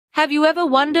Have you ever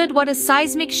wondered what a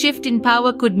seismic shift in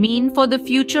power could mean for the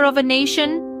future of a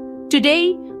nation?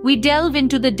 Today, we delve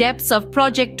into the depths of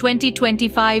Project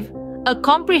 2025, a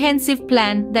comprehensive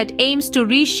plan that aims to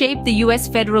reshape the US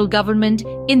federal government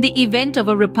in the event of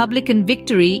a Republican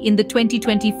victory in the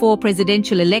 2024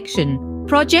 presidential election.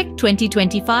 Project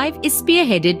 2025 is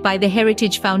spearheaded by the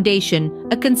Heritage Foundation,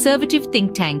 a conservative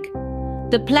think tank.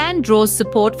 The plan draws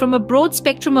support from a broad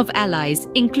spectrum of allies,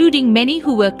 including many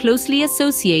who were closely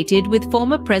associated with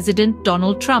former President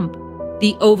Donald Trump.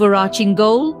 The overarching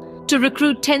goal? To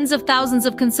recruit tens of thousands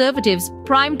of conservatives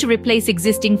primed to replace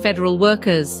existing federal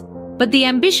workers. But the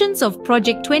ambitions of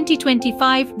Project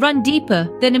 2025 run deeper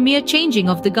than a mere changing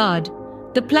of the guard.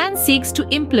 The plan seeks to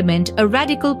implement a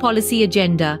radical policy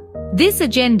agenda. This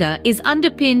agenda is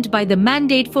underpinned by the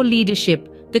Mandate for Leadership,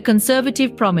 the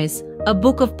Conservative Promise, a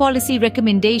book of policy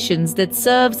recommendations that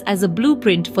serves as a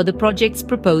blueprint for the project's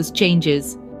proposed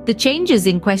changes. The changes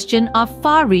in question are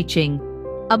far-reaching.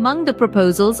 Among the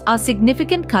proposals are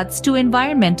significant cuts to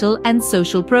environmental and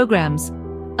social programs,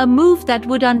 a move that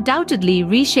would undoubtedly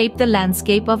reshape the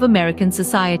landscape of American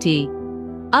society.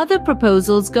 Other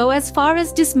proposals go as far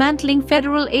as dismantling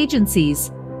federal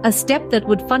agencies, a step that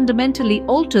would fundamentally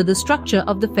alter the structure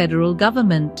of the federal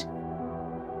government.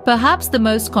 Perhaps the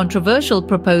most controversial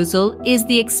proposal is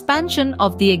the expansion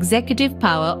of the executive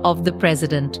power of the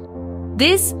president.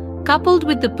 This, coupled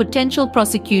with the potential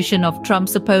prosecution of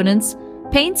Trump's opponents,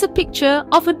 paints a picture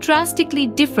of a drastically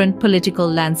different political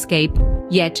landscape.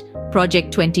 Yet,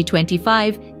 Project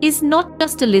 2025 is not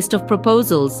just a list of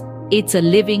proposals, it's a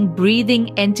living,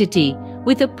 breathing entity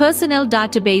with a personnel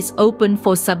database open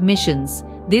for submissions.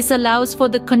 This allows for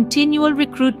the continual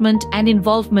recruitment and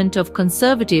involvement of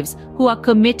conservatives who are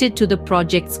committed to the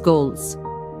project's goals.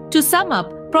 To sum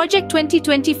up, Project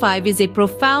 2025 is a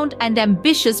profound and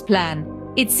ambitious plan.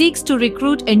 It seeks to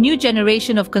recruit a new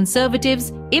generation of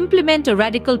conservatives, implement a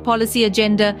radical policy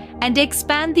agenda, and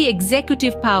expand the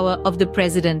executive power of the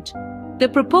president. The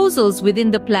proposals within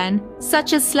the plan,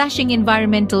 such as slashing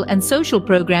environmental and social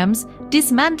programs,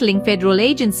 dismantling federal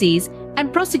agencies,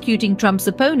 and prosecuting Trump's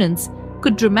opponents,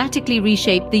 could dramatically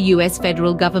reshape the US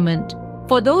federal government.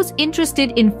 For those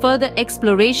interested in further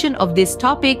exploration of this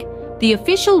topic, the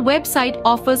official website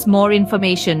offers more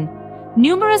information.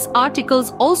 Numerous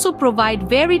articles also provide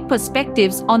varied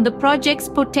perspectives on the project's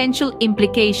potential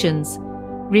implications.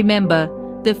 Remember,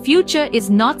 the future is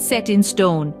not set in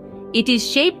stone. It is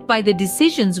shaped by the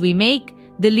decisions we make,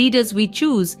 the leaders we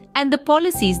choose, and the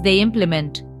policies they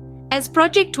implement. As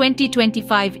Project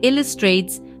 2025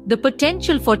 illustrates, the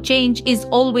potential for change is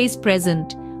always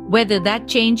present. Whether that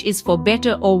change is for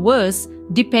better or worse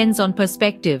depends on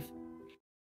perspective.